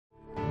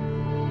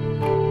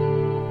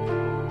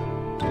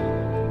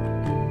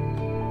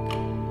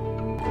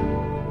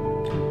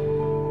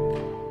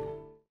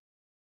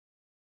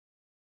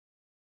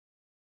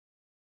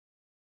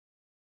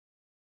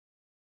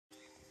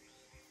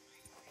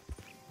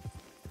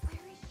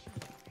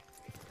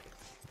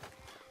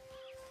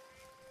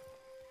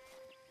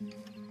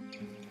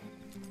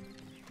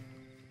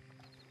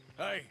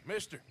Hey,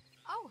 mister.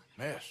 Oh.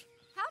 Miss.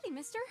 Howdy,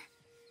 mister.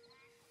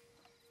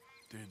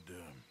 Did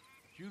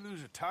you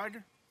lose a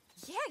tiger?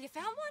 Yeah, you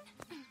found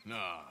one? Nah,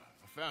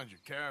 I found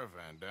your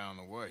caravan down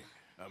the way.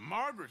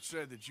 Margaret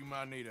said that you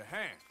might need a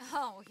hand.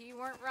 Oh, you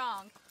weren't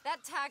wrong.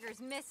 That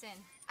tiger's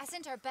missing. I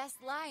sent our best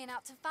lion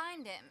out to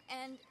find him,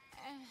 and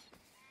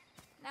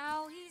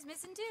now he's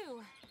missing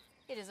too.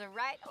 It is a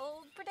right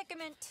old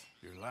predicament.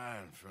 Your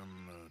lion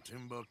from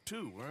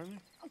Timbuktu, weren't you?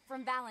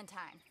 From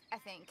Valentine, I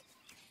think.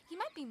 He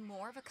might be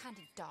more of a kind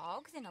of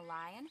dog than a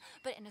lion,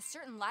 but in a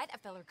certain light, a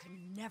feller could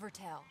never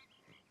tell.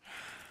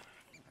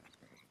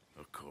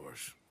 Of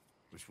course.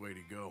 Which way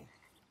to go?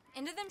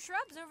 Into them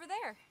shrubs over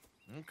there.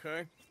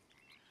 Okay.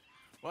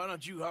 Why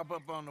don't you hop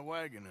up on the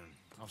wagon and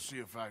I'll see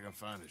if I can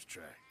find his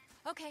track.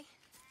 Okay.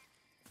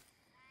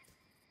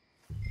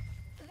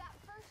 That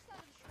first set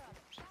of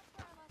shrubs, that's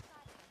where I lost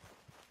sight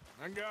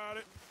of him. I got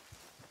it.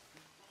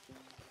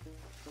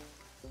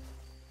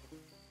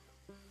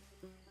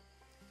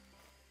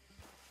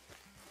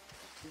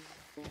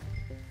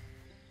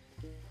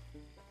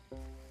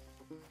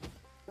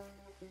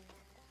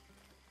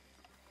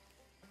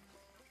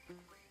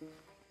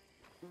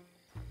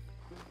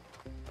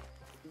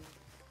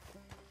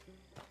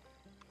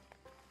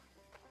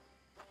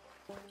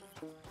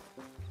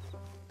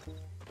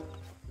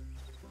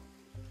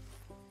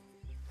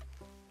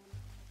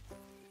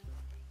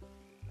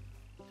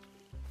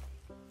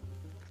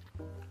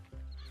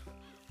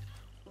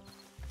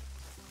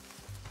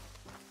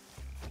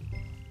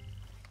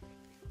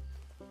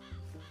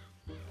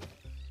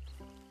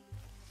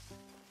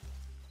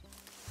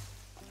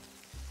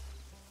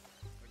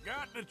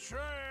 Got the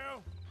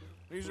trail.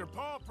 These are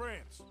paw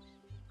prints.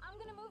 I'm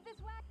gonna move this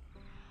way.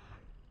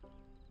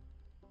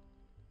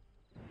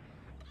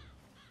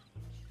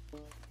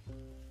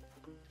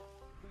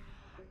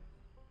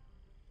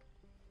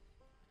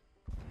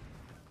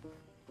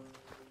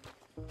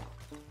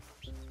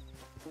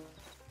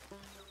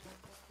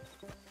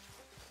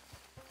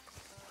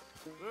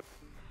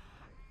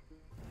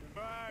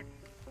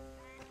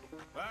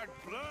 Like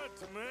blood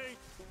to me.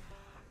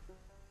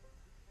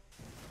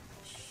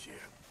 Shit.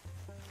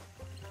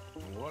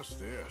 What's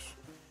this?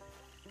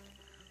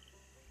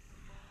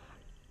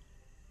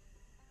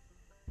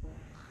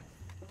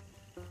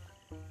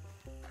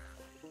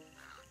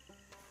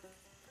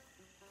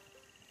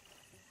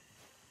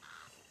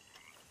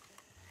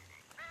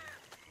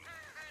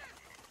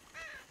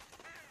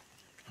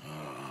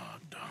 Oh,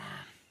 darn.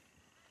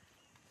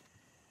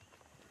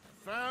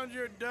 Found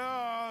your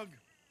dog.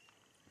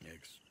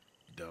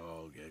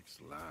 Ex-dog,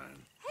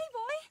 ex-lion. Hey,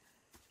 boy!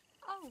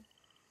 Oh,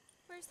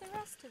 where's the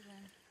rest of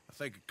them? I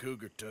think a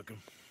cougar took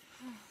him.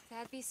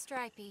 That'd be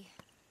Stripey.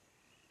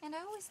 And I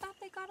always thought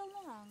they got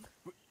along.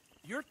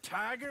 Your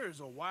tiger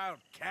is a wild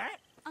cat?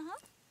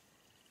 Uh-huh.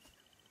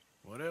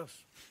 What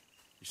else?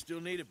 You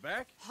still need it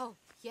back? Oh,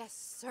 yes,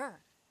 sir.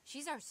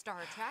 She's our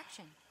star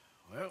attraction.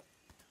 Well,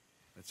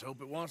 let's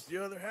hope it wants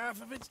the other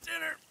half of its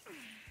dinner.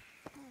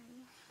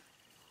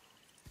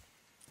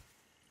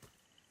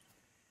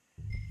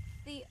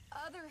 The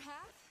other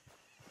half?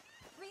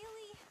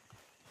 Really?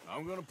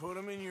 I'm gonna put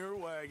him in your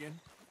wagon.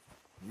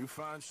 You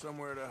find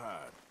somewhere to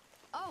hide.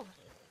 Oh.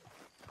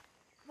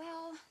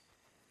 Well,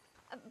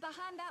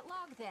 behind that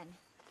log, then.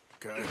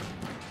 Okay.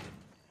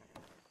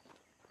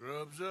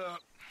 Grub's up.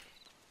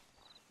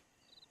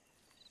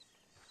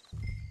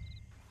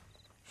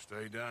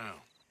 Stay down.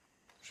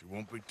 She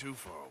won't be too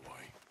far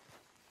away.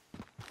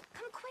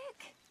 Come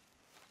quick.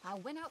 I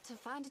went out to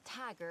find a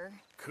tiger.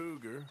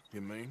 Cougar,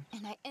 you mean?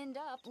 And I end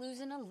up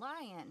losing a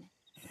lion.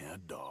 Yeah,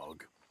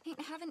 dog.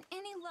 Ain't having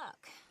any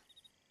luck.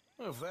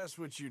 Well, if that's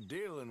what you're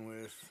dealing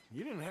with,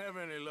 you didn't have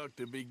any luck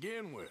to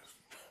begin with.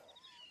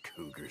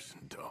 Cougars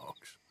and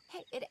dogs.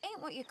 Hey, it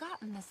ain't what you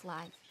got in this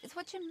life. It's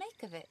what you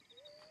make of it.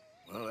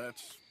 Well,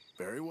 that's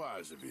very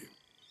wise of you.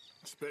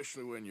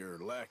 Especially when you're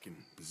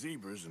lacking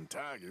zebras and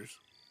tigers.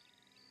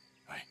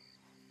 Hey,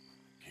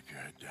 keep your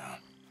head down.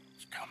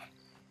 It's coming.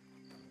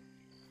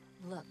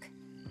 Look,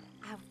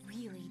 I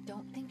really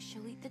don't think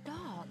she'll eat the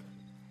dog.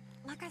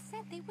 Like I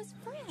said, they was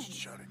friends.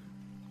 Shut it.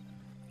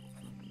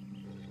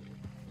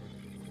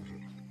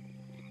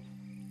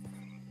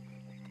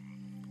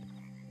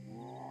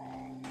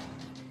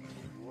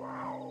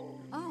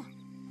 Oh,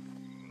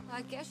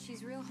 I guess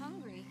she's real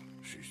hungry.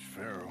 She's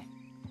feral.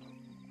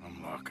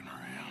 I'm locking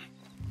her in.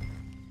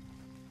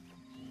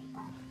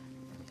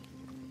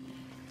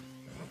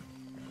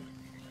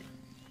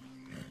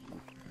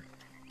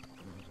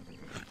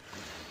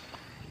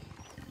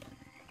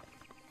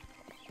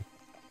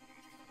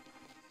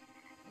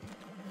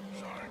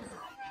 Sorry,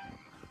 girl.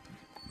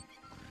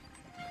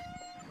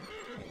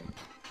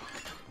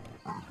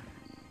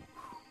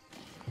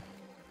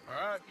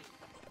 All right.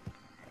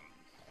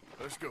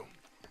 Let's go.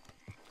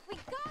 We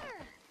got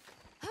her!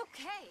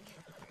 Okay.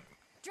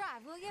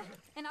 Drive, will you?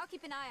 And I'll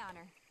keep an eye on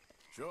her.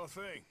 Sure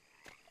thing.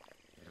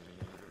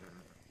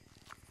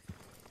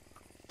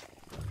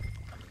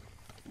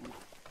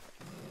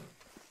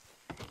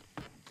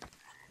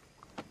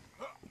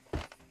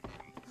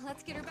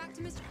 Let's get her back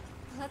to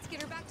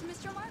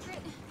Mr.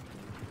 Margaret.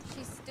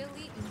 she's still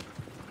eating.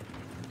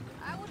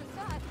 I would have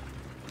thought,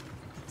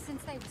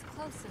 since they was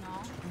close and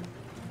all.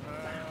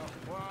 Well,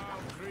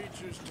 wild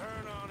creatures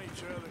turn on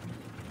each other.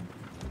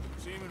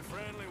 Seeming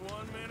friendly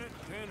one minute,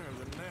 tender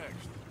the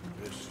next.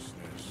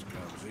 Viciousness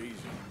comes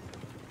easy.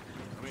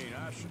 I mean,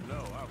 I should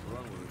know. I've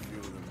run with a few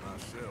of them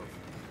myself.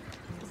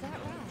 Is that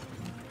right?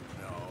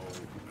 No,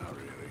 not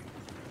really.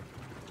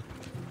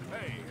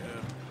 Hey,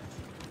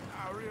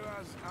 I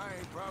realize I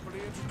ain't properly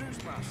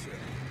introduced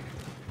myself.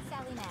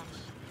 Sally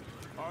Nash.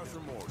 Arthur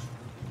Morton.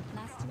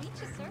 Nice to meet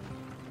you, sir.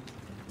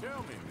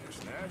 Tell me,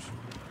 Miss Nash,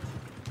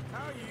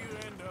 how you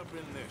end up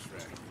in this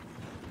racket?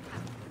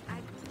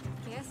 I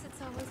guess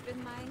it's always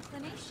been my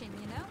inclination,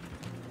 you know?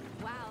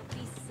 Wild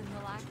beasts and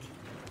the like.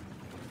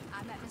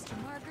 I met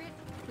Mr. Margaret,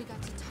 we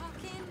got to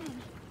talking,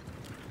 and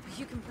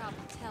you can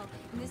probably tell,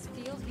 in this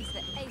field, he's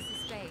the ace of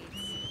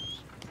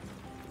spades.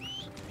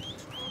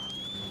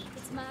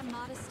 It's my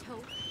modest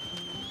hope,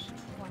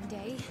 one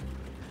day,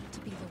 to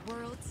be the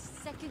world's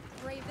second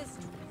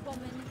bravest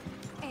woman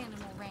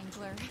animal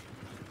wrangler.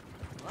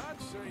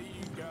 I'd say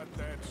you got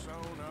that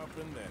sewn up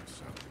and then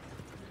some.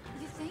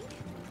 You think?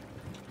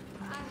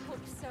 I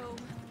hope so.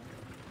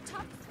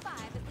 Top 5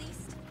 at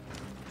least.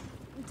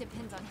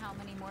 Depends on how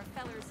many more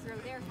fellers throw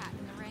their hat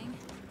in the ring.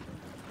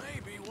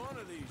 Maybe one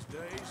of these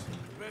days,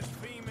 the best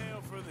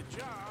female for the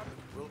job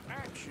will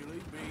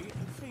actually be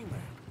a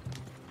female.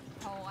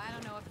 Oh, I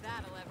don't know if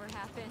that'll ever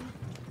happen.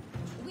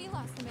 We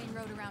lost the main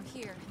road around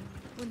here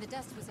when the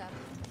dust was up.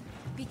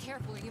 Be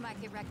careful or you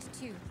might get wrecked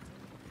too.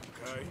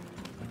 Okay.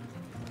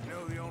 You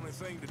know the only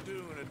thing to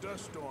do in a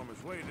dust storm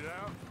is wait it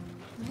out?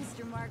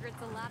 Mr.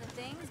 Margaret's a lot of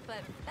things,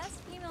 but best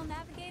female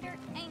navigator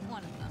ain't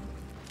one of them.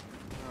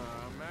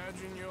 I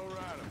imagine you're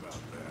right about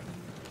that.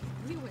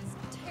 We was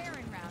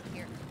tearing around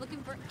here,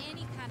 looking for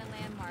any kind of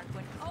landmark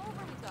when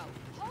over we go.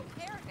 Whole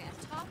caravan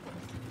toppled.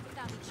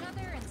 Found each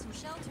other and some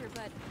shelter,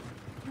 but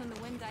when the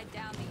wind died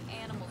down, the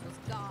animals was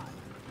gone.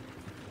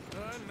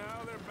 And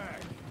now they're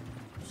back.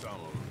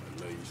 Some of them,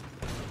 at least.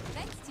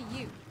 Thanks to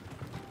you.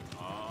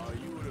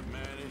 You would have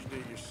managed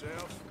it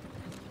yourself.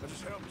 I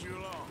just helped you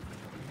along.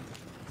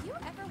 If you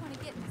ever want to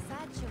get in the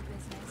sideshow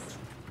business,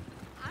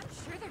 I'm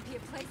sure there'd be a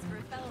place for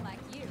a fellow like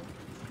you.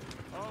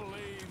 I'll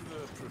leave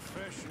the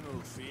professional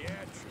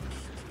theatrics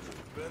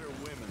to better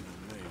women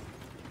than me.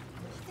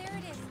 There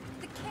it is,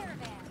 the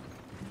caravan.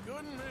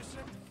 Good and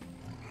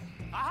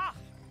missing. Aha!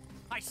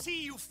 I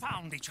see you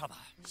found each other.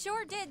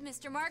 Sure did,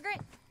 Mr.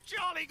 Margaret.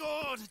 Jolly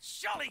good,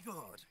 jolly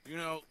good. You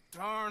know,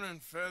 tarring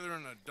and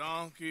feathering a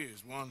donkey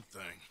is one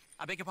thing.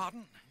 I beg your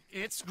pardon?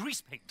 It's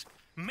grease paint,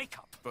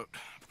 makeup. But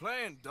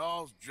playing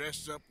dolls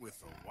dressed up with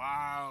a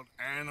wild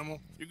animal,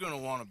 you're gonna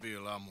want to be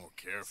a lot more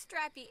careful.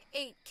 Strappy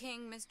ate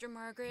King, Mr.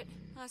 Margaret.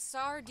 I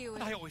saw her do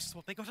it. I always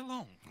thought they got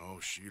along. Oh,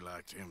 she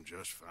liked him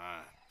just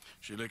fine.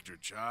 She licked her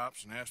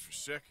chops and asked for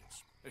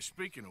seconds. Hey,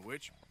 speaking of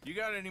which, you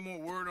got any more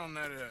word on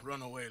that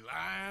runaway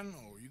lion,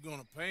 or are you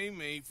gonna pay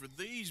me for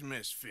these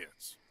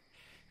misfits?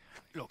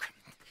 Look,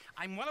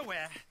 I'm well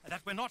aware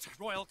that we're not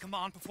Royal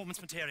Command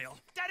performance material.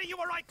 Daddy, you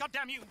were right,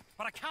 goddamn you!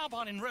 But a cow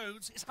barn in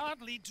Rhodes is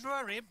hardly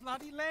Drury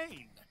Bloody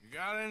Lane. You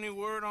got any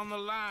word on the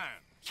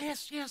lion?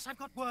 Yes, I've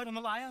got word on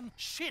the lion.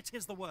 Shit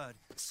is the word.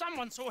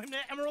 Someone saw him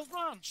near Emerald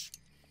Ranch.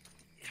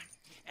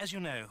 As you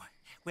know,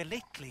 we're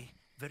lately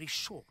very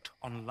short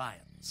on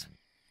lions.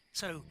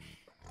 So,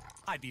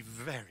 I'd be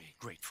very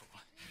grateful.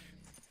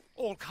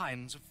 All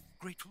kinds of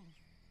grateful.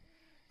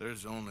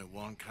 There's only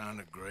one kind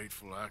of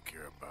grateful I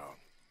care about.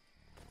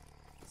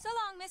 So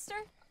long, mister.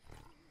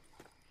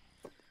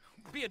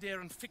 Be a dear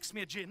and fix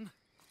me a gin.